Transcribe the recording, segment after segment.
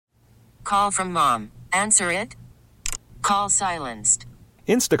Call from mom. Answer it. Call silenced.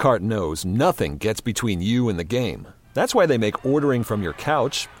 Instacart knows nothing gets between you and the game. That's why they make ordering from your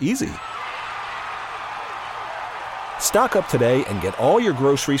couch easy. Stock up today and get all your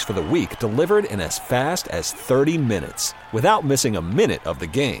groceries for the week delivered in as fast as 30 minutes without missing a minute of the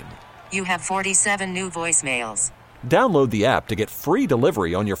game. You have 47 new voicemails. Download the app to get free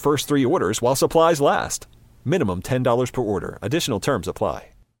delivery on your first 3 orders while supplies last. Minimum $10 per order. Additional terms apply.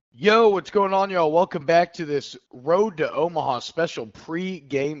 Yo, what's going on, y'all? Welcome back to this Road to Omaha special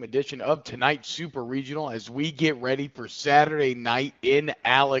pre-game edition of tonight's Super Regional as we get ready for Saturday night in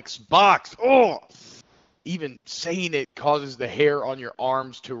Alex Box. Oh, even saying it causes the hair on your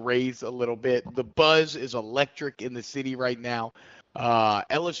arms to raise a little bit. The buzz is electric in the city right now.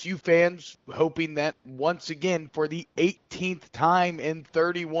 LSU fans hoping that once again for the 18th time in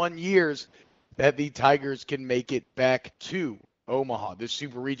 31 years that the Tigers can make it back to Omaha. This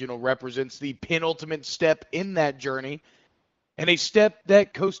Super Regional represents the penultimate step in that journey and a step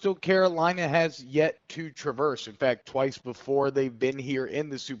that Coastal Carolina has yet to traverse. In fact, twice before they've been here in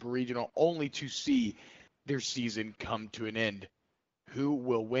the Super Regional only to see their season come to an end. Who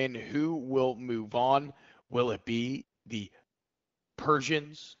will win? Who will move on? Will it be the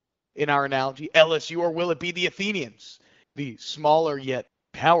Persians in our analogy, LSU, or will it be the Athenians, the smaller yet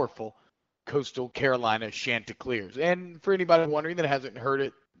powerful Coastal Carolina Chanticleers? And for anybody wondering that hasn't heard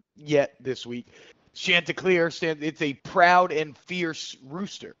it yet this week, Chanticleer it's a proud and fierce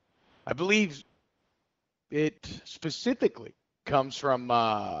rooster. I believe it specifically comes from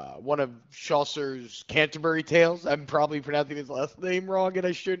one of Chaucer's Canterbury Tales. I'm probably pronouncing his last name wrong, and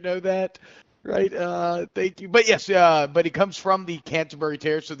I should know that. Right, thank you. But yes, but it comes from the Canterbury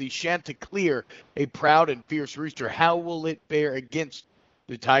Tales, so the Chanticleer, a proud and fierce rooster. How will it fare against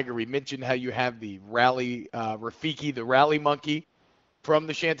the Tiger? We mentioned how you have the rally, Rafiki, the rally monkey from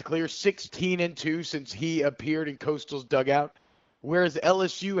the Chanticleer, 16-2 since he appeared in Coastal's dugout, whereas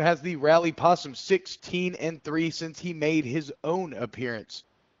LSU has the rally possum, 16-3 since he made his own appearance.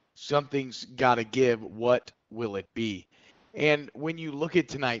 Something's got to give. What will it be? And when you look at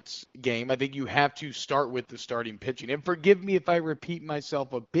tonight's game, I think you have to start with the starting pitching. And forgive me if I repeat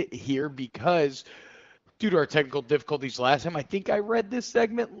myself a bit here because due to our technical difficulties last time, I think I read this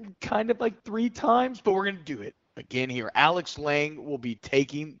segment kind of like 3 times, but we're going to do it again here. Alex Lang will be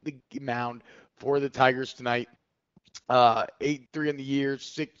taking the mound for the Tigers tonight. 8-3 in the year,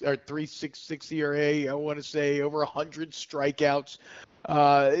 3.66 ERA, I want to say, over 100 strikeouts.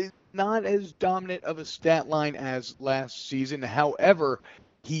 Not as dominant of a stat line as last season. However,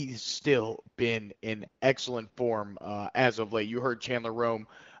 he's still been in excellent form as of late. You heard Chandler Rome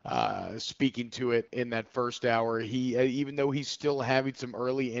speaking to it in that first hour. He, even though he's still having some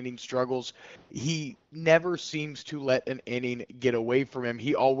early inning struggles, he never seems to let an inning get away from him.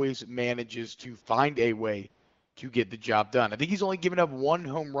 He always manages to find a way to get the job done. I think he's only given up 1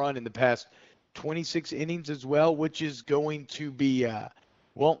 home run in the past 26 innings as well, which is going to be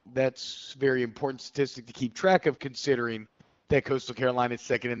well, that's a very important statistic to keep track of considering that Coastal Carolina is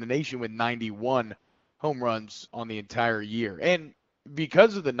second in the nation with 91 home runs on the entire year. And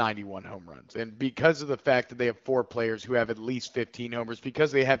because of the 91 home runs and because of the fact that they have 4 players who have at least 15 homers,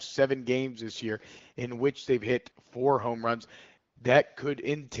 because they have 7 games this year in which they've hit 4 home runs, that could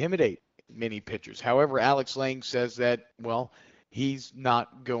intimidate many pitchers. However, Alex Lang says that, well, he's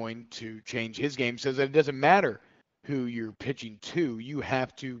not going to change his game, says that it doesn't matter who you're pitching to, you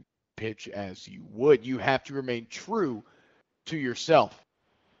have to pitch as you would. You have to remain true to yourself.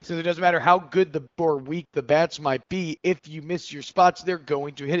 So it doesn't matter how good or weak the bats might be, if you miss your spots, they're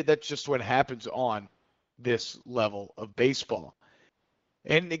going to hit it. That's just what happens on this level of baseball.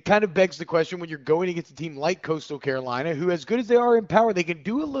 And it kind of begs the question when you're going against a team like Coastal Carolina, who as good as they are in power, they can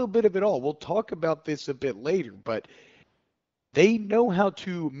do a little bit of it all. We'll talk about this a bit later, but they know how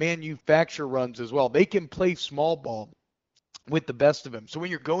to manufacture runs as well. They can play small ball with the best of them. So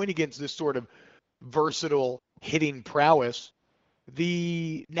when you're going against this sort of versatile hitting prowess,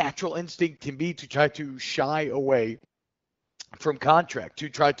 the natural instinct can be to try to shy away from contact, to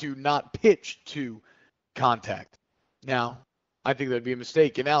try to not pitch to contact. Now, I think that would be a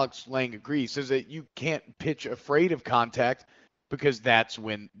mistake, and Alex Lang agrees, says that you can't pitch afraid of contact because that's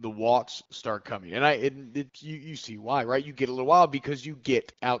when the walks start coming. And you see why, right? You get a little wild because you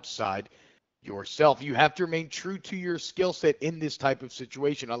get outside yourself. You have to remain true to your skill set in this type of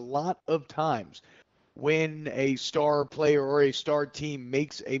situation. A lot of times when a star player or a star team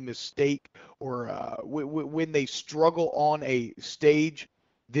makes a mistake or when they struggle on a stage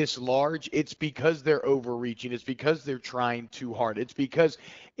this large, it's because they're overreaching. It's because they're trying too hard. It's because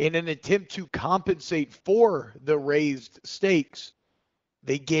in an attempt to compensate for the raised stakes,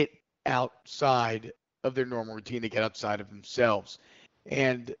 they get outside of their normal routine. They get outside of themselves.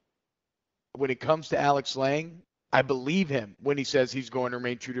 And when it comes to Alex Lang, I believe him when he says he's going to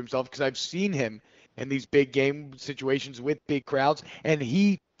remain true to himself because I've seen him in these big game situations with big crowds, and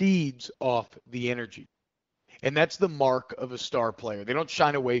he feeds off the energy. And that's the mark of a star player. They don't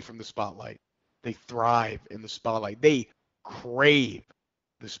shine away from the spotlight. They thrive in the spotlight. They crave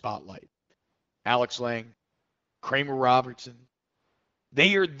the spotlight. Alex Lang, Kramer Robertson,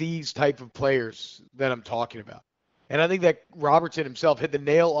 they are these type of players that I'm talking about. And I think that Robertson himself hit the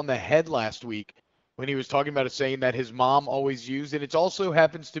nail on the head last week when he was talking about a saying that his mom always used. And it also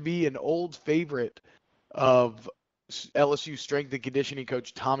happens to be an old favorite of LSU strength and conditioning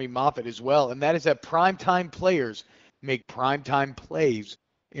coach Tommy Moffitt as well. And that is that primetime players make primetime plays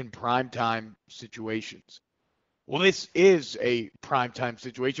in primetime situations. Well, this is a primetime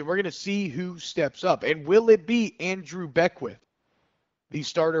situation. We're going to see who steps up. And will it be Andrew Beckwith, the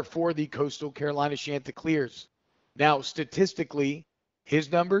starter for the Coastal Carolina Chanticleers? Now, statistically,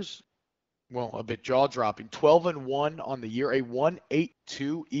 his numbers, well, a bit jaw-dropping. 12-1 on the year, a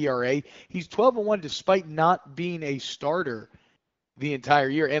 1.82 ERA. He's 12-1 despite not being a starter the entire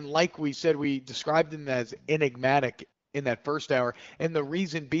year. And like we said, we described him as enigmatic in that first hour. And the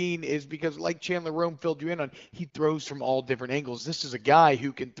reason being is because, like Chandler Rome filled you in on, he throws from all different angles. This is a guy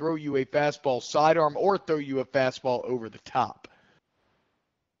who can throw you a fastball sidearm or throw you a fastball over the top.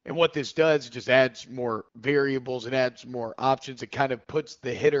 And what this does, it just adds more variables, it adds more options. It kind of puts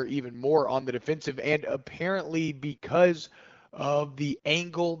the hitter even more on the defensive. And apparently because of the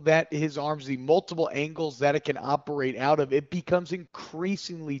angle that his arms, the multiple angles that it can operate out of, it becomes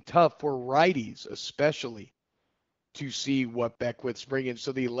increasingly tough for righties especially to see what Beckwith's bringing.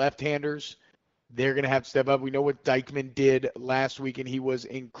 So the left-handers, they're going to have to step up. We know what Dykeman did last week, and he was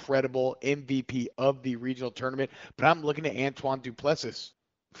incredible, MVP of the regional tournament. But I'm looking at Antoine Duplessis,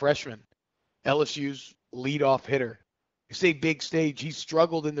 freshman, LSU's leadoff hitter. It's a big stage. He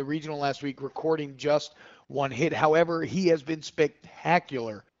struggled in the regional last week, recording just one hit. However, he has been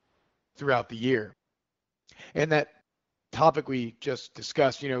spectacular throughout the year. And that topic we just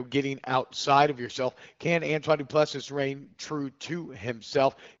discussed, getting outside of yourself. Can Antoine Duplessis reign true to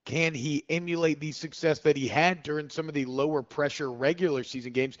himself? Can he emulate the success that he had during some of the lower pressure regular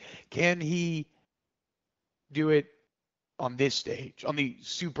season games? Can he do it on this stage, on the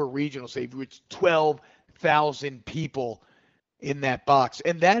super regional stage, which 12,000 people in that box?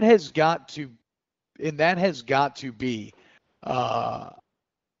 And that has got to be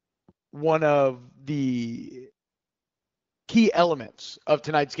one of the key elements of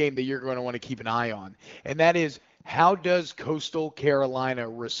tonight's game that you're going to want to keep an eye on. And that is, how does Coastal Carolina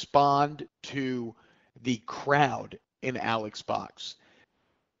respond to the crowd in Alex Box?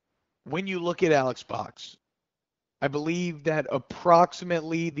 When you look at Alex Box, I believe that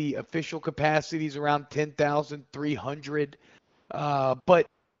approximately the official capacity is around 10,300. But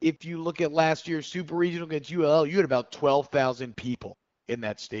if you look at last year's Super Regional against UL, you had about 12,000 people in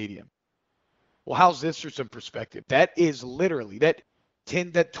that stadium. Well, how's this for some perspective? That is literally, that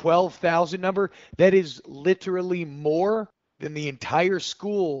 12,000 number, that is literally more than the entire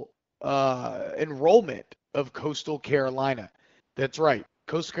school enrollment of Coastal Carolina. That's right.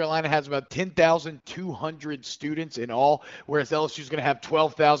 Coastal Carolina has about 10,200 students in all, whereas LSU is going to have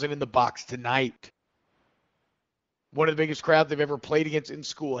 12,000 in the box tonight. One of the biggest crowds they've ever played against in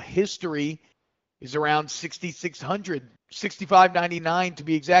school history is around 6,600, 6,599 to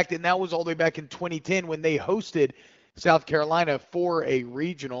be exact, and that was all the way back in 2010 when they hosted South Carolina for a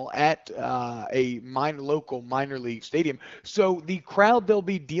regional at a local minor league stadium. So the crowd they'll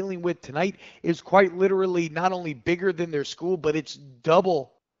be dealing with tonight is quite literally not only bigger than their school, but it's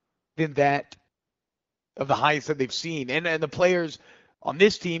double than that of the highest that they've seen. And the players on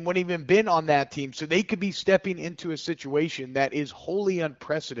this team wouldn't even been on that team, so they could be stepping into a situation that is wholly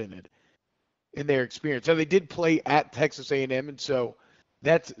unprecedented in their experience. Now, they did play at Texas A&M, and so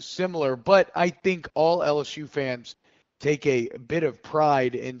that's similar. But I think all LSU fans take a bit of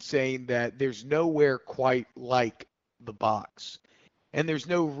pride in saying that there's nowhere quite like the box. And there's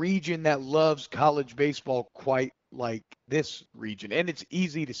no region that loves college baseball quite like this region. And it's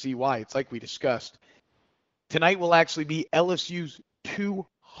easy to see why. It's like we discussed. Tonight will actually be LSU's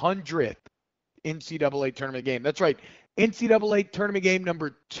 200th NCAA tournament game. That's right. NCAA tournament game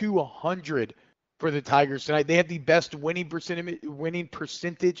number 200 for the Tigers tonight. They have the best winning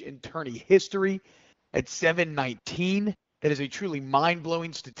percentage in tourney history at .719. That is a truly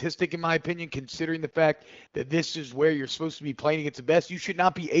mind-blowing statistic, in my opinion, considering the fact that this is where you're supposed to be playing against the best. You should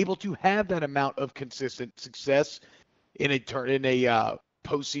not be able to have that amount of consistent success in a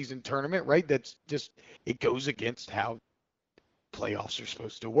postseason tournament, right? That's just, it goes against how playoffs are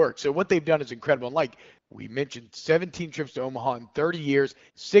supposed to work. So what they've done is incredible. And like we mentioned, 17 trips to Omaha in 30 years,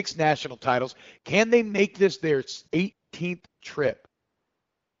 6 national titles. Can they make this their 18th trip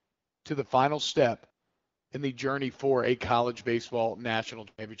to the final step in the journey for a college baseball national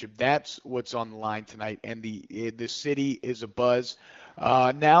championship? That's what's on the line tonight, and the city is abuzz.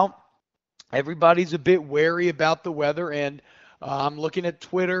 Now, everybody's a bit wary about the weather, and I'm looking at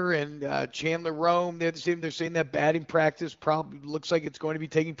Twitter and Chandler Rome. They're saying that batting practice probably looks like it's going to be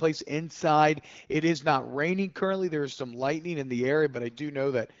taking place inside. It is not raining currently. There is some lightning in the area, but I do know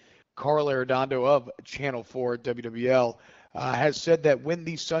that Carl Arredondo of Channel 4 WWL has said that when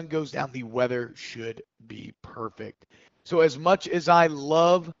the sun goes down, the weather should be perfect. So as much as I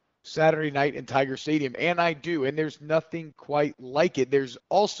love Saturday night in Tiger Stadium, and I do, and there's nothing quite like it, there's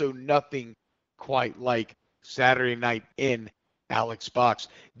also nothing quite like Saturday night in Alex Box.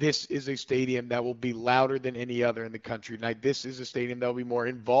 This is a stadium that will be louder than any other in the country tonight. This is a stadium that will be more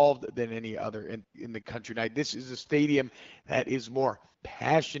involved than any other in the country tonight. This is a stadium that is more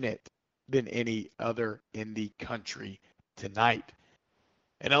passionate than any other in the country tonight.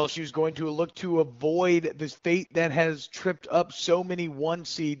 And LSU is going to look to avoid the fate that has tripped up so many one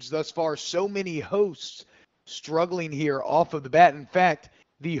seeds thus far, so many hosts struggling here off of the bat. In fact,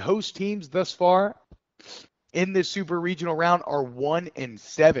 the host teams thus far in this super regional round are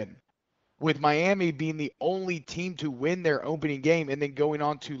 1-7, with Miami being the only team to win their opening game and then going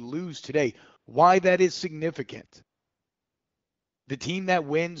on to lose today. Why that is significant? The team that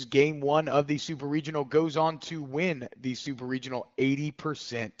wins game 1 of the super regional goes on to win the super regional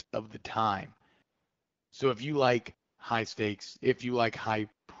 80% of the time. So if you like high stakes, if you like high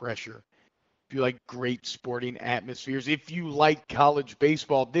pressure, if you like great sporting atmospheres, if you like college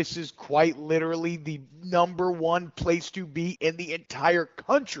baseball, this is quite literally the number one place to be in the entire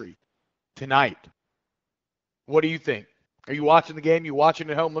country tonight. What do you think? Are you watching the game? You watching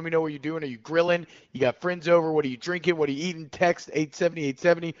at home? Let me know what you're doing. Are you grilling? You got friends over? What are you drinking? What are you eating? Text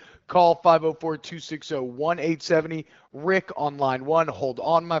 870-870. Call 504-260-1870. Rick on line 1. Hold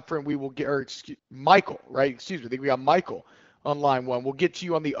on, my friend. We will get, Michael, right? Excuse me. I think we got Michael on line 1. We'll get to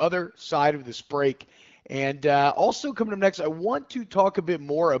you on the other side of this break. And also coming up next, I want to talk a bit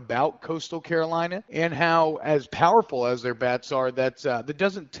more about Coastal Carolina and how, as powerful as their bats are, that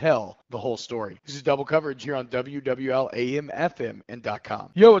doesn't tell the whole story. This is double coverage here on WWL AM, FM, and .com.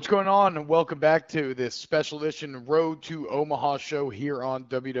 Yo, what's going on? And welcome back to this special edition Road to Omaha show here on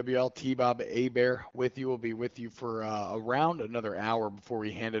WWL. T-Bob Hebert with you. We'll be with you for around another hour before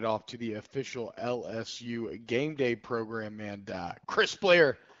we hand it off to the official LSU game day program. And Chris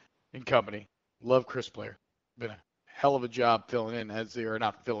Blair and company. Love Chris Blair. Been a hell of a job filling in a hell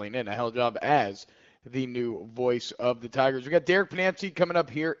of a job as the new voice of the Tigers. We got Derek Panamsky coming up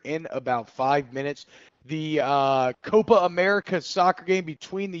here in about 5 minutes. The Copa America soccer game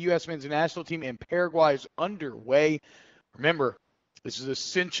between the U.S. men's national team and Paraguay is underway. Remember, this is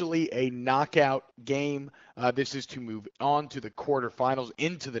essentially a knockout game. This is to move on to the quarterfinals,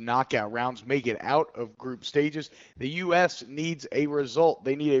 into the knockout rounds, make it out of group stages. The U.S. needs a result.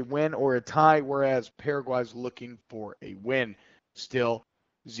 They need a win or a tie, whereas Paraguay's looking for a win. Still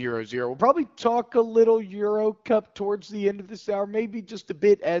 0-0. We'll probably talk a little Euro Cup towards the end of this hour, maybe just a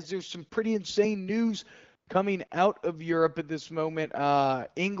bit, as there's some pretty insane news coming out of Europe at this moment.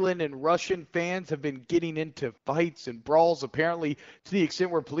 England and Russian fans have been getting into fights and brawls, apparently to the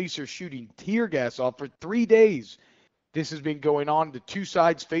extent where police are shooting tear gas off for 3 days. This has been going on. The two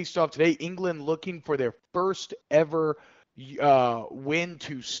sides faced off today. England looking for their first ever win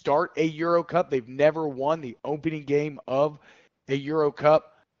to start a Euro Cup. They've never won the opening game of a Euro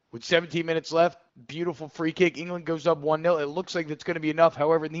Cup. With 17 minutes left, beautiful free kick. England goes up 1-0. It looks like that's going to be enough.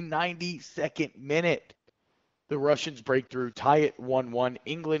 However, in the 92nd minute, the Russians break through, tie it 1-1.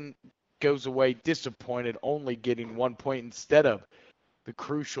 England goes away disappointed, only getting 1 point instead of the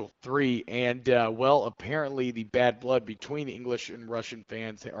crucial 3. And, apparently the bad blood between English and Russian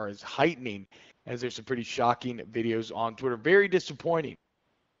fans is heightening, as there's some pretty shocking videos on Twitter. Very disappointing,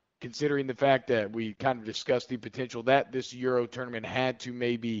 considering the fact that we kind of discussed the potential that this Euro tournament had to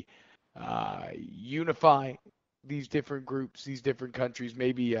maybe unify these different groups, these different countries,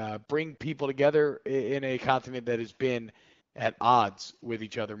 maybe bring people together in a continent that has been at odds with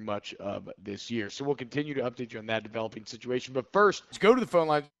each other much of this year. So we'll continue to update you on that developing situation. But first, let's go to the phone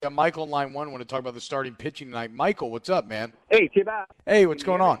line. We got Michael on line 1. I want to talk about the starting pitching tonight. Michael, what's up, man? Hey, T-Bob. Hey, what's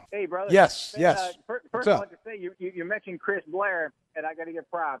going on? Hey, brother. Yes, Man, yes. First, I want to say, you mentioned Chris Blair, and I got to give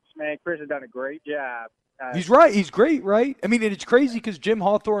props. Man, Chris has done a great job. He's right. He's great, right? I mean, and it's crazy because Jim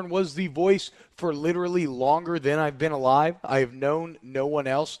Hawthorne was the voice for literally longer than I've been alive. I have known no one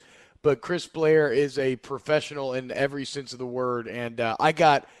else. but Chris Blair is a professional in every sense of the word, and I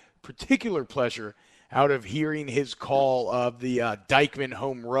got particular pleasure out of hearing his call of the Dykeman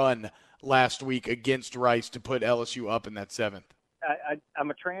home run last week against Rice to put LSU up in that seventh.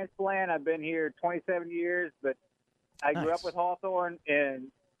 I'm a transplant. I've been here 27 years, but I grew up with Hawthorne, and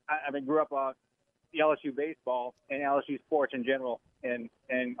I grew up on LSU baseball and LSU sports in general, and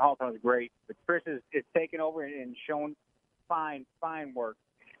Hawthorne is great. But Chris is taken over and shown fine work.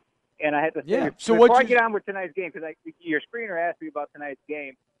 And I had to say, before I get on with tonight's game, because your screener asked me about tonight's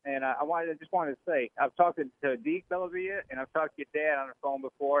game, and I just wanted to say, I've talked to Deke Bellavia, and I've talked to your dad on the phone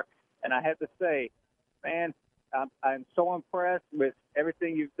before, and I have to say, man, I'm so impressed with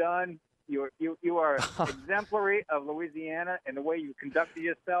everything you've done. You are exemplary of Louisiana and the way you conducted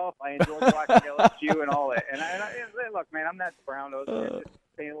yourself. I enjoyed watching LSU and all that. And look, man, I'm not brown nose. Just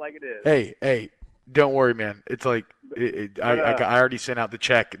saying it like it is. Hey, don't worry, man. It's like I already sent out the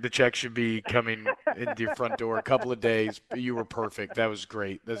check. The check should be coming into your front door a couple of days. You were perfect. That was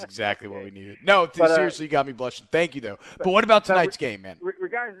great. That's exactly what we needed. No, seriously, you got me blushing. Thank you, though. But what about tonight's game, man?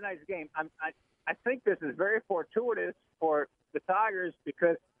 Regarding tonight's game, I think this is very fortuitous for the Tigers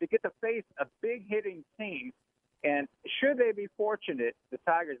because they get to face a big hitting team, and should they be fortunate, the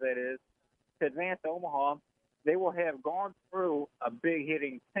Tigers that is, to advance to Omaha, they will have gone through a big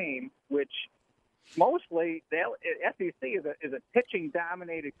hitting team, which mostly the SEC is a pitching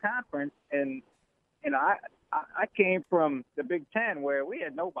dominated conference, and I came from the Big Ten where we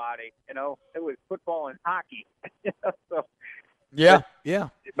had nobody. It was football and hockey. So. Yeah.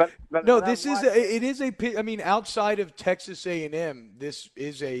 But no, it is a. I mean, outside of Texas A&M, this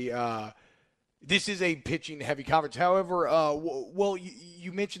is a pitching heavy conference. However,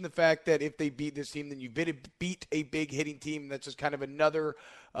 you mentioned the fact that if they beat this team, then you beat a big hitting team. That's just kind of another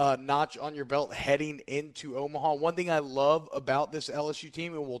notch on your belt heading into Omaha. One thing I love about this LSU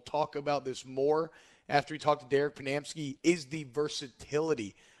team, and we'll talk about this more after we talk to Derek Panamsky, is the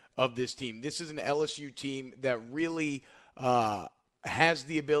versatility of this team. This is an LSU team that really has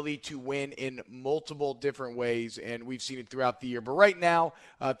the ability to win in multiple different ways, and we've seen it throughout the year. But right now,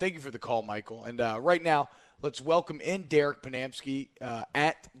 thank you for the call, Michael. And right now, let's welcome in Derek Panamsky,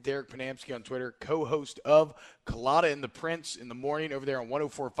 at Derek Panamsky on Twitter, co-host of Colada and the Prince in the morning over there on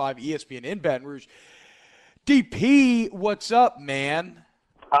 104.5 ESPN in Baton Rouge. DP, what's up, man?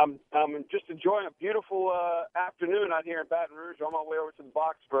 I'm just enjoying a beautiful afternoon out here in Baton Rouge. On my way over to the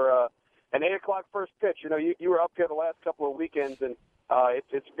box for an 8 o'clock first pitch. You were up here the last couple of weekends, and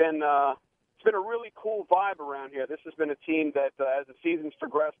it's been a really cool vibe around here. This has been a team that, as the season's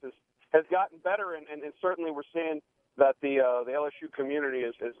progressed, has gotten better, and certainly we're seeing that the LSU community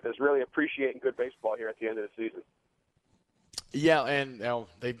is really appreciating good baseball here at the end of the season. Yeah, and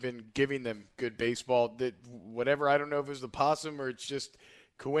they've been giving them good baseball. Whatever, I don't know if it was the possum or it's just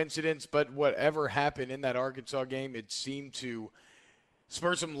coincidence, but whatever happened in that Arkansas game, it seemed to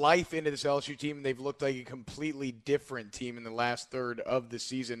spur some life into this LSU team, and they've looked like a completely different team in the last third of the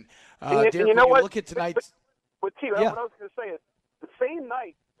season. Derek, you know what? Look at tonight's – What I was going to say is the same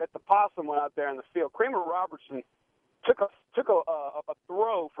night that the possum went out there in the field, Kramer Robertson took a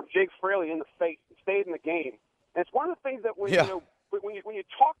throw from Jake Fraley in the face and stayed in the game. And it's one of the things that when you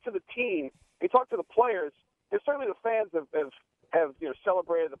talk to the team, you talk to the players, and certainly the fans have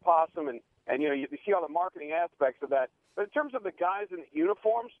celebrated the possum, and you see all the marketing aspects of that. But in terms of the guys in the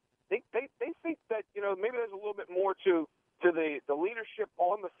uniforms, they think that maybe there's a little bit more to the leadership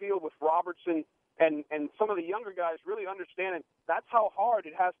on the field with Robertson and some of the younger guys really understanding that's how hard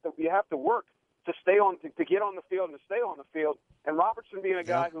you have to work to stay on to get on the field and to stay on the field. And Robertson being a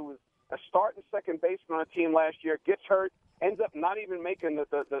guy who was a starting second baseman on a team last year, gets hurt, ends up not even making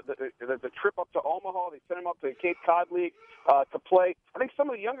the trip up to Omaha. They sent him up to the Cape Cod League to play. I think some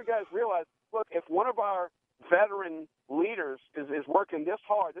of the younger guys realize, look, if one of our veteran leaders is working this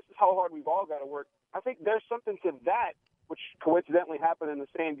hard, this is how hard we've all got to work. I think there's something to that, which coincidentally happened in the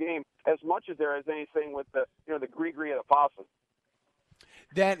same game, as much as there is anything with the gree-gree of the possum.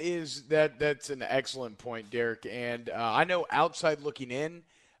 That's an excellent point, Derek. And I know outside looking in,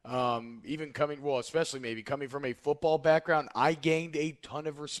 especially maybe coming from a football background, I gained a ton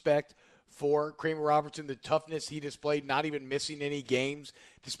of respect for Kramer Robertson, the toughness he displayed, not even missing any games,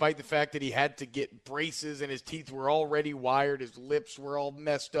 despite the fact that he had to get braces and his teeth were already wired, his lips were all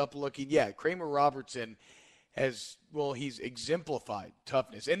messed up looking. Yeah, Kramer Robertson he's exemplified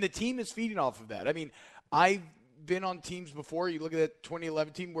toughness, and the team is feeding off of that. I mean, I've been on teams before. You look at that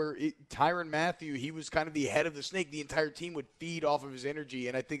 2011 team where Tyrann Mathieu, he was kind of the head of the snake. The entire team would feed off of his energy,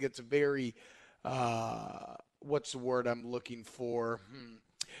 and I think it's a very what's the word I'm looking for?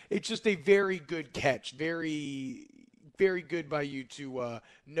 It's just a very good catch, very very good by you to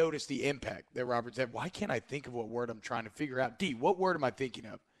notice the impact that Roberts had. Why can't I think of what word I'm trying to figure out? D, what word am I thinking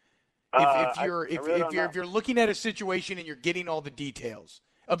of? If you're looking at a situation and you're getting all the details,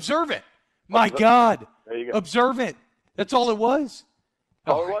 observant. My God, there you go. Observant. That's all it was.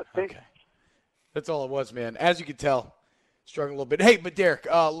 All it was. Okay, that's all it was, man. As you can tell, struggling a little bit. Hey, but Derek,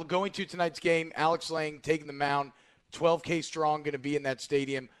 going to tonight's game, Alex Lang taking the mound, 12K strong, going to be in that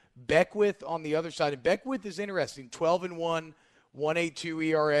stadium. Beckwith on the other side, and Beckwith is interesting. 12-1, 1.82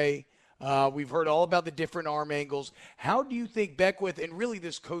 ERA. We've heard all about the different arm angles. How do you think Beckwith and really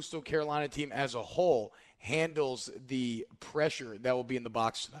this Coastal Carolina team as a whole handles the pressure that will be in the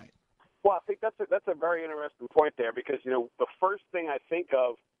box tonight? Well, I think that's a very interesting point there because, the first thing I think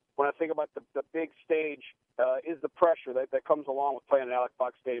of when I think about the big stage is the pressure that comes along with playing at Alex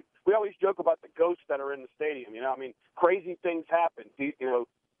Box Stadium. We always joke about the ghosts that are in the stadium. Crazy things happen.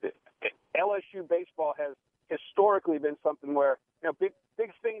 LSU baseball has historically been something where, big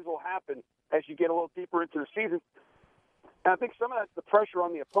things will happen as you get a little deeper into the season. And I think some of that's the pressure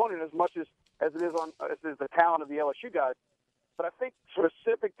on the opponent as much as it is the talent of the LSU guys. But I think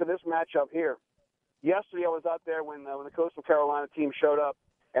specific to this matchup here, yesterday I was out there when the Coastal Carolina team showed up,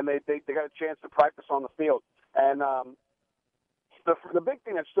 and they got a chance to practice on the field. And the big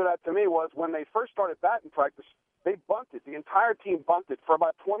thing that stood out to me was when they first started batting practice, they bunted. The entire team bunted for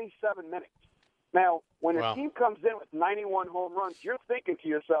about 27 minutes. Now, when a team comes in with 91 home runs, you're thinking to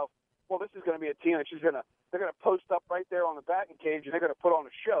yourself, well, this is going to be a team that's just they're going to post up right there on the batting cage and they're going to put on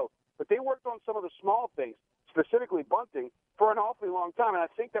a show. But they worked on some of the small things, specifically bunting, for an awfully long time. And I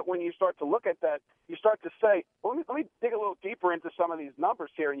think that when you start to look at that, you start to say, well, let me dig a little deeper into some of these numbers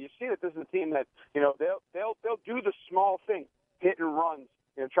here. And you see that this is a team that, they'll do the small things, hit and runs,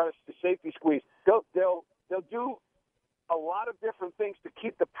 try to safety squeeze. They'll do a lot of different things to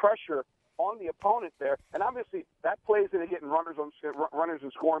keep the pressure on the opponent there, and obviously that plays into getting runners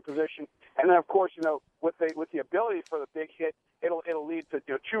in scoring position. And then, of course, with the ability for the big hit, it'll lead to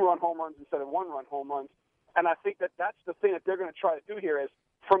 2-run home runs instead of 1-run home runs. And I think that's the thing that they're going to try to do here is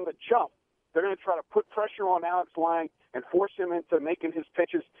from the jump, they're going to try to put pressure on Alex Lang and force him into making his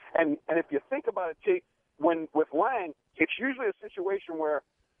pitches. And if you think about it, T, with Lang, it's usually a situation where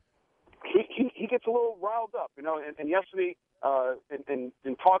he gets a little riled up, and yesterday,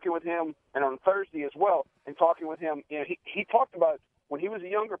 in talking with him, and on Thursday as well, and talking with him, he talked about when he was a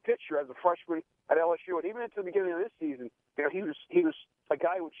younger pitcher as a freshman at LSU, and even into the beginning of this season, he was a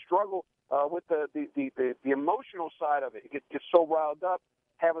guy who would struggle with the emotional side of it. He gets so riled up,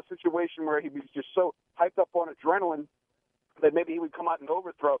 have a situation where he was just so hyped up on adrenaline that maybe he would come out and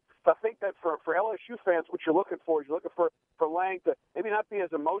overthrow. So I think that for LSU fans, what you're looking for is you're looking for Lang to maybe not be as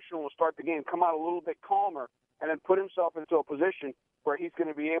emotional to start the game, come out a little bit calmer, and then put himself into a position where he's going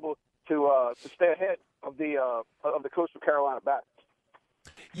to be able to stay ahead of the Coastal Carolina bats.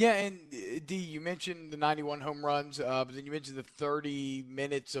 Yeah, and D, you mentioned the 91 home runs, but then you mentioned the 30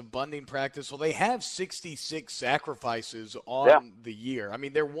 minutes of bunting practice. Well, they have 66 sacrifices on the year. I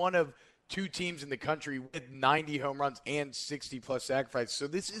mean, they're one of two teams in the country with 90 home runs and 60-plus sacrifices. So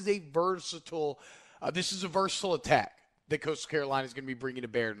this is a versatile attack that Coastal Carolina is going to be bringing to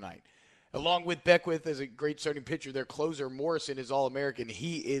bear tonight. Along with Beckwith as a great starting pitcher, their closer, Morrison, is All-American.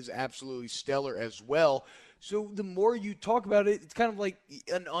 He is absolutely stellar as well. So the more you talk about it, it's kind of like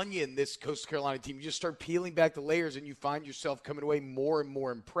an onion, this Coastal Carolina team. You just start peeling back the layers, and you find yourself coming away more and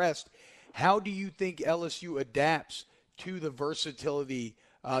more impressed. How do you think LSU adapts to the versatility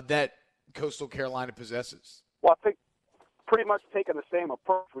that Coastal Carolina possesses? Well, I think pretty much taking the same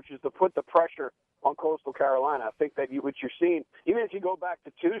approach, which is to put the pressure on Coastal Carolina. I think that what you're seeing, even if you go back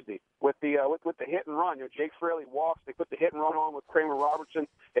to Tuesday with the hit and run, Jake Fraley walks, they put the hit and run on with Kramer Robertson.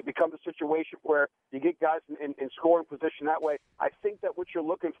 It becomes a situation where you get guys in scoring position that way. I think that what you're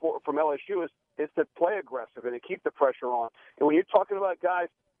looking for from LSU is to play aggressive and to keep the pressure on. And when you're talking about guys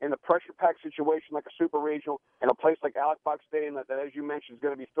in a pressure-packed situation like a super regional in a place like Alex Box Stadium that, as you mentioned, is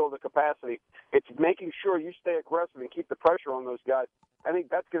going to be filled to capacity, it's making sure you stay aggressive and keep the pressure on those guys. I think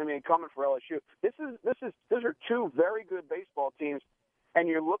that's going to be incumbent for LSU. These are two very good baseball teams, and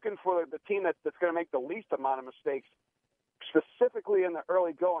you're looking for the team that's going to make the least amount of mistakes, specifically in the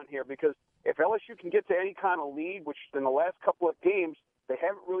early going here, because if LSU can get to any kind of lead, which in the last couple of games they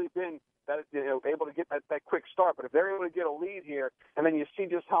haven't really been able to get that quick start, but if they're able to get a lead here, and then you see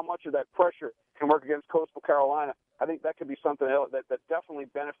just how much of that pressure can work against Coastal Carolina, I think that could be something that definitely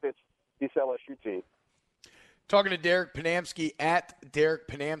benefits this LSU team. Talking to Derek Panamsky at Derek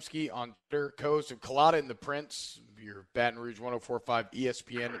Panamsky on Twitter, co-host of Colada and the Prince, your Baton Rouge 104.5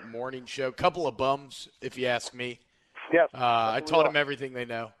 ESPN morning show. Couple of bums, if you ask me. Yes, I taught them everything they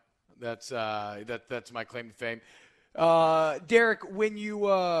know. That's my claim to fame. Derek, when you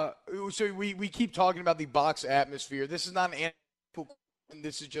so we keep talking about the box atmosphere. This is not an analytical question.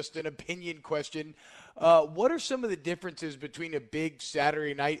 This is just an opinion question. What are some of the differences between a big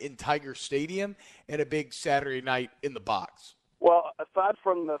Saturday night in Tiger Stadium and a big Saturday night in the box? Well, aside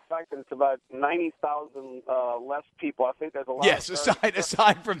from the fact that it's about 90,000 less people, I think there's a lot. Yes,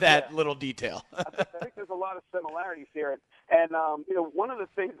 aside from that little detail. I think there's a lot of similarities here. And one of the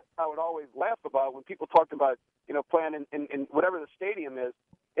things I would always laugh about when people talk about, playing in whatever the stadium is,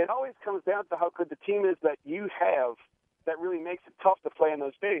 it always comes down to how good the team is that you have that really makes it tough to play in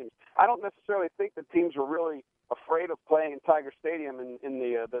those stadiums. I don't necessarily think the teams were really afraid of playing in Tiger Stadium in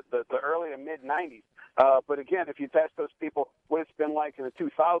the early to mid-'90s. But again, if you ask those people what it's been like in the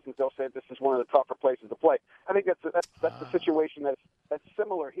 2000s, they'll say this is one of the tougher places to play. I think that's the situation that's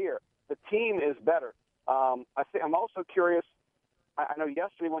similar here. The team is better. I'm also curious. I know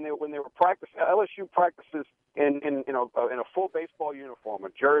yesterday when they were practicing, LSU practices in a full baseball uniform, a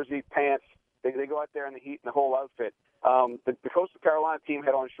jersey, pants. They go out there in the heat and the whole outfit. The Coastal Carolina team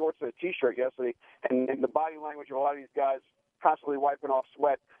had on shorts and a T-shirt yesterday, and the body language of a lot of these guys constantly wiping off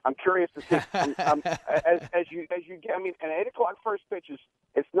sweat. I'm curious to see as you get. I mean, an 8 o'clock first pitch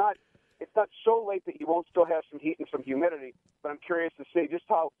it's not so late that you won't still have some heat and some humidity. But I'm curious to see just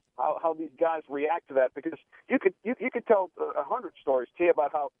how these guys react to that, because you could tell 100 stories to you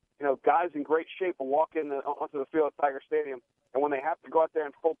about how guys in great shape will walk onto the field at Tiger Stadium, and when they have to go out there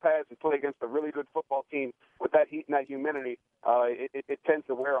in full pads and play against a really good football team with that heat and that humidity, it tends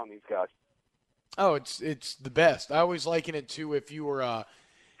to wear on these guys. Oh, it's the best. I always liken it to if you were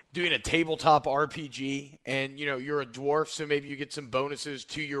doing a tabletop RPG and, you're a dwarf, so maybe you get some bonuses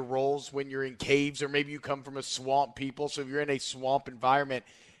to your rolls when you're in caves, or maybe you come from a swamp people. So if you're in a swamp environment,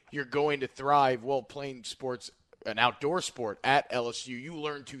 you're going to thrive. Well, playing sports, an outdoor sport at LSU, you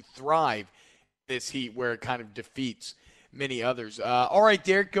learn to thrive in this heat where it kind of defeats many others. All right,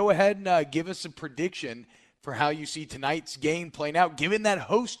 Derek, go ahead and give us a prediction for how you see tonight's game playing out, given that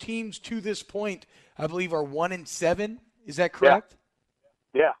host teams to this point, I believe, are 1-7. Is that correct?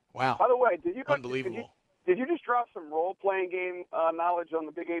 Yeah. Wow. By the way, Unbelievable. Did you just drop some role-playing game knowledge on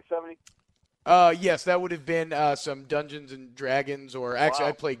the Big 870? Yes, that would have been some Dungeons and Dragons, or actually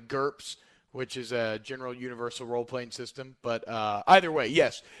I played GURPS, which is a general universal role-playing system. But either way,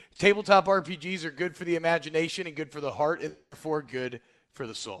 yes, tabletop RPGs are good for the imagination and good for the heart, and therefore good for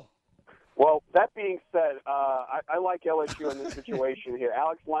the soul. Well, that being said, I like LSU in this situation here.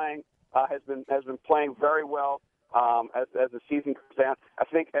 Alex Lang has been playing very well as the season comes down. I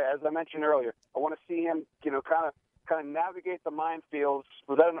think, as I mentioned earlier, I want to see him, kind of navigate the minefields.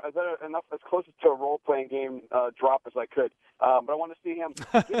 Was that enough? As close to a role-playing game drop as I could. But I want to see him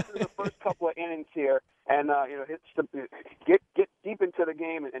get through the first couple of innings here, and get deep into the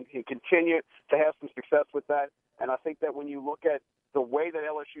game and continue to have some success with that. And I think that when you look at the way that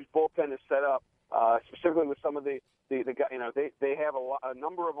LSU's bullpen is set up, specifically with some of the guys, they have a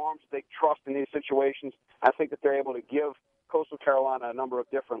number of arms that they trust in these situations. I think that they're able to give Coastal Carolina a number of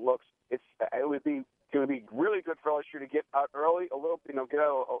different looks. It would be really good for LSU to get out early, get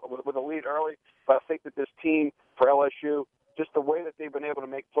out with a lead early. But I think that this team for LSU, just the way that they've been able to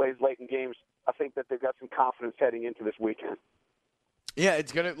make plays late in games, I think that they've got some confidence heading into this weekend. Yeah,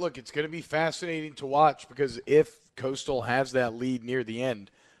 it's gonna be fascinating to watch, because if Coastal has that lead near the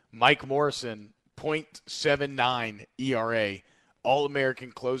end, Mike Morrison, .79 ERA,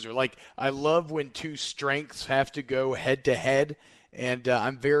 All-American closer. Like, I love when two strengths have to go head-to-head, and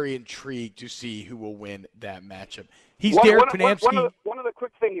I'm very intrigued to see who will win that matchup. He's Derek Panamsky. One other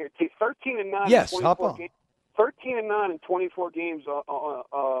quick thing here, T. 13-9. Yes, hop on. 13-9 in 24 games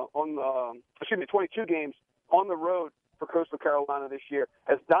 22 games on the road for Coastal Carolina this year.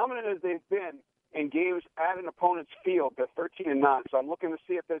 As dominant as they've been in games at an opponent's field, they're 13-9. So I'm looking to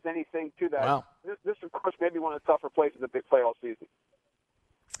see if there's anything to that. Wow. This, of course, may be one of the tougher places that they play all season.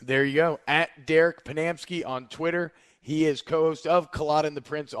 There you go. At Derek Panamsky on Twitter. He is co-host of Colada and the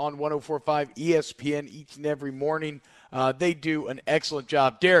Prince on 104.5 ESPN each and every morning. They do an excellent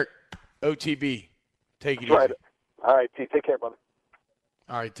job. Derek, OTB, take it easy. Right. All right, T. Take care, brother.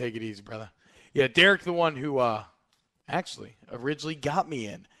 All right, take it easy, brother. Yeah, Derek, the one who actually originally got me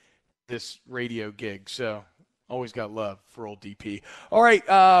in this radio gig, so always got love for old DP. All right,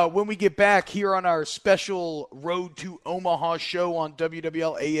 when we get back here on our special Road to Omaha show on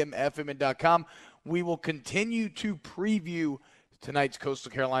WWLAMFM.com, we will continue to preview tonight's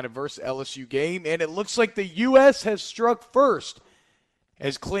Coastal Carolina versus LSU game, and it looks like the U.S. has struck first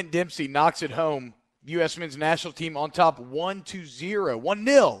as Clint Dempsey knocks it home. U.S. men's national team on top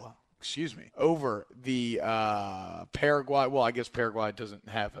 1-0, over the Paraguay. Well, I guess Paraguay doesn't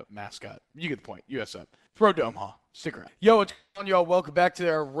have a mascot. You get the point. U.S. up It's Road to Omaha. Stick around. Yo, what's going on, y'all? Welcome back to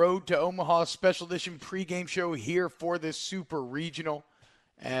our Road to Omaha special edition pregame show here for this Super Regional.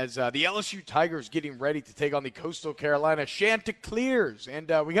 As the LSU Tigers getting ready to take on the Coastal Carolina Chanticleers.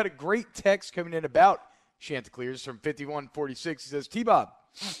 And we got a great text coming in about Chanticleers from 5146. He says, T-Bob,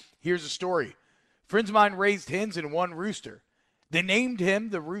 here's a story. Friends of mine raised hens and one rooster. They named him,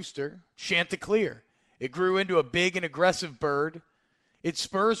 the rooster, Chanticleer. It grew into a big and aggressive bird. Its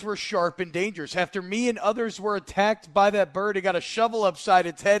spurs were sharp and dangerous. After me and others were attacked by that bird, it got a shovel upside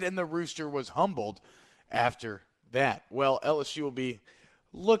its head, and the rooster was humbled after that. Well, LSU will be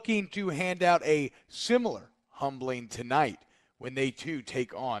looking to hand out a similar humbling tonight when they, too,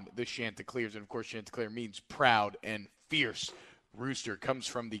 take on the Chanticleers. And, of course, Chanticleer means proud and fierce. Rooster comes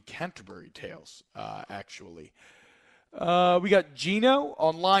from the Canterbury Tales, actually. We got Gino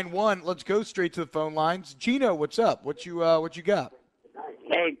on line 1. Let's go straight to the phone lines. Gino, what's up? What you got?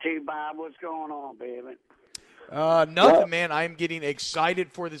 Hey, T-Bob, what's going on, baby? Nothing, man. I'm getting excited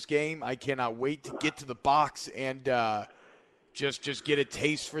for this game. I cannot wait to get to the box and just get a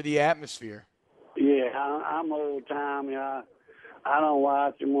taste for the atmosphere. Yeah, I'm old time. Yeah, I don't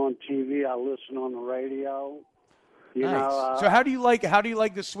watch them on TV. I listen on the radio. You nice. know, so how do you like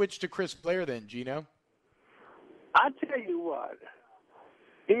the switch to Chris Blair then, Gino? I tell you what,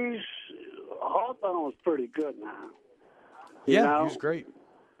 Hawthorne's pretty good now. You know? He's great.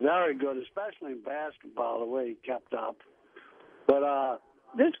 Very good, especially in basketball, the way he kept up. But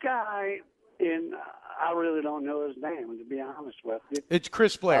this guy, I really don't know his name, to be honest with you. It's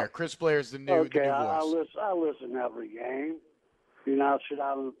Chris Blair. Chris Blair's the new voice. I listen every game. You know, I sit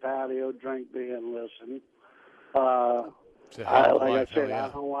out on the patio, drink beer, and listen. Like I said, I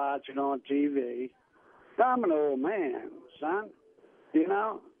don't watch it on TV. I'm an old man, son. You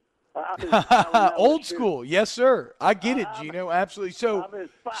know? Old school. Yes, sir. I get it, Gino. Absolutely. So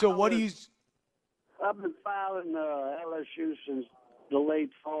what do you – I've been following LSU since the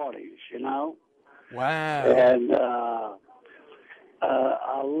late 40s, you know? Wow. And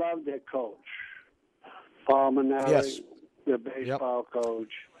I love their coach, Paul Mainieri, the baseball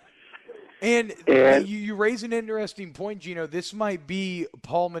coach. And you raise an interesting point, Gino. This might be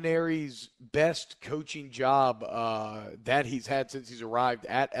Paul Mainieri's best coaching job that he's had since he's arrived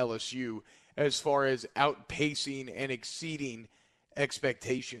at LSU as far as outpacing and exceeding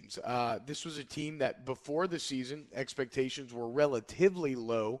expectations. This was a team that before the season, expectations were relatively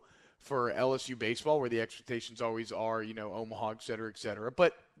low for LSU baseball, where the expectations always are, you know, Omaha, et cetera, et cetera.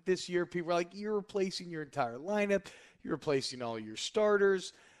 But this year, people are like, you're replacing your entire lineup. You're replacing all your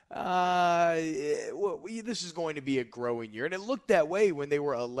starters. This is going to be a growing year. And it looked that way when they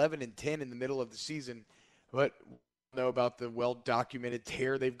were 11-10 in the middle of the season. But we know about the well-documented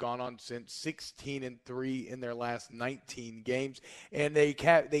tear they've gone on since 16-3 in their last 19 games. And they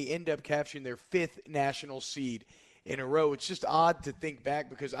end up capturing their 5th national seed in a row. It's just odd to think back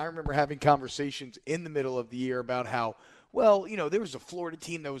because I remember having conversations in the middle of the year about how, well, you know, there was a Florida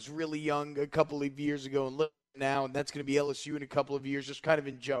team that was really young a couple of years ago and look now, and that's going to be LSU in a couple of years. Just kind of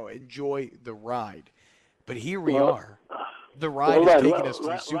enjoy the ride. But here we are. The ride is taking us to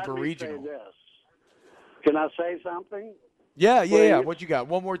the Super Regional. Can I say something? Yeah. What you got?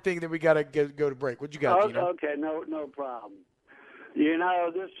 One more thing, then we got to go to break. What you got, Gino? Okay, no problem. You know,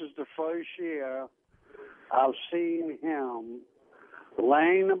 this is the first year I've seen him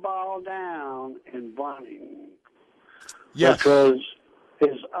laying the ball down and bunting. Yes. Because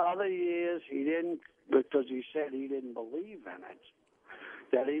his other years he didn't, because he said he didn't believe in it,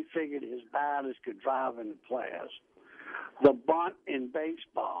 that he figured his batters could drive in the players. The bunt in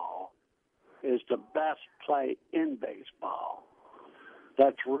baseball is the best play in baseball.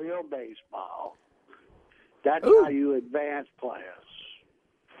 That's real baseball. That's how you advance players.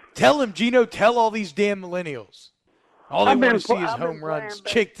 Tell him, Gino, tell all these damn millennials. All they want to see is home runs.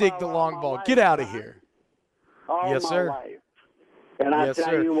 Chick dig the long ball. Get out of here. Yes, sir. Life. And yes,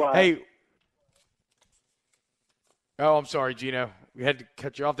 I tell you what. Hey. Oh, I'm sorry, Gino. We had to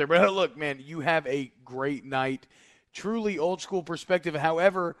cut you off there. But look, man, you have a great night. Truly old school perspective.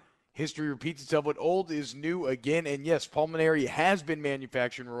 However, history repeats itself. What old is new again. And yes, Paul Mainieri has been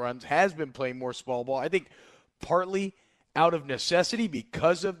manufacturing runs, has been playing more small ball. I think partly out of necessity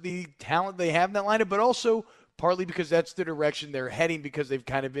because of the talent they have in that lineup, but also partly because that's the direction they're heading because they've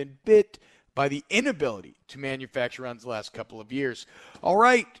kind of been bit by the inability to manufacture runs the last couple of years. All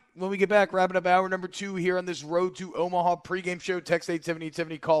right, when we get back, wrapping up hour number 2 here on this Road to Omaha pregame show. Text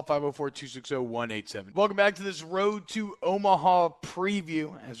 870-870, call 504-260-187. Welcome back to this Road to Omaha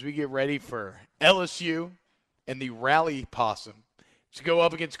preview as we get ready for LSU and the Rally Possum to go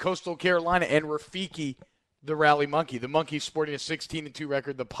up against Coastal Carolina and Rafiki the Rally Monkey. The Monkey's sporting a 16-2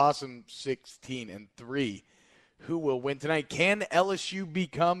 record. The Possum 16-3. Who will win tonight? Can LSU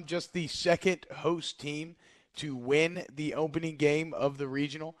become just the second host team to win the opening game of the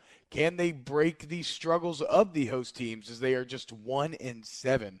regional? Can they break the struggles of the host teams as they are just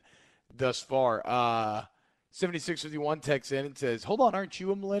 1-7 thus far? 7651 texts in and says, hold on, aren't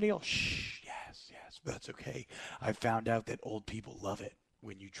you a millennial? Shh, yes, but that's okay. I found out that old people love it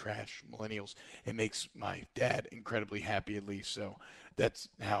when you trash millennials. It makes my dad incredibly happy, at least, so that's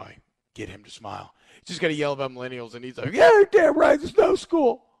how I get him to smile. Just got to yell about millennials, and he's like, yeah, you're damn right, there's no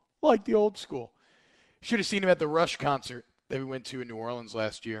school like the old school. Should have seen him at the Rush concert that we went to in New Orleans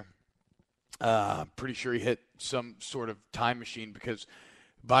last year. Pretty sure he hit some sort of time machine because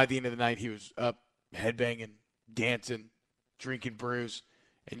by the end of the night he was up headbanging, dancing, drinking brews,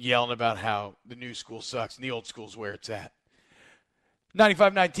 and yelling about how the new school sucks and the old school's where it's at.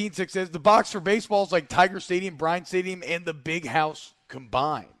 9519 says, the box for baseball is like Tiger Stadium, Bryant Stadium, and the Big House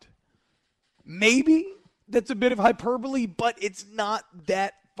combined. Maybe that's a bit of hyperbole, but it's not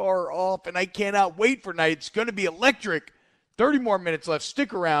that far off, and I cannot wait for tonight. It's going to be electric. 30 more minutes left.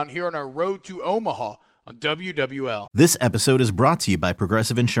 Stick around here on our road to Omaha on WWL. This episode is brought to you by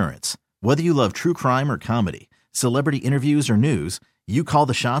Progressive Insurance. Whether you love true crime or comedy, celebrity interviews or news, you call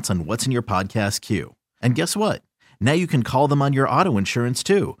the shots on what's in your podcast queue. And guess what? Now you can call them on your auto insurance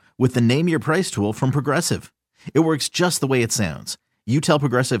too with the Name Your Price tool from Progressive. It works just the way it sounds. You tell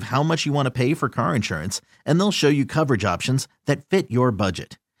Progressive how much you want to pay for car insurance, and they'll show you coverage options that fit your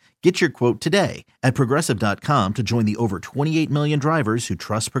budget. Get your quote today at Progressive.com to join the over 28 million drivers who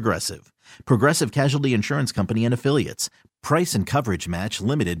trust Progressive. Progressive Casualty Insurance Company and Affiliates. Price and coverage match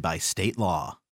limited by state law.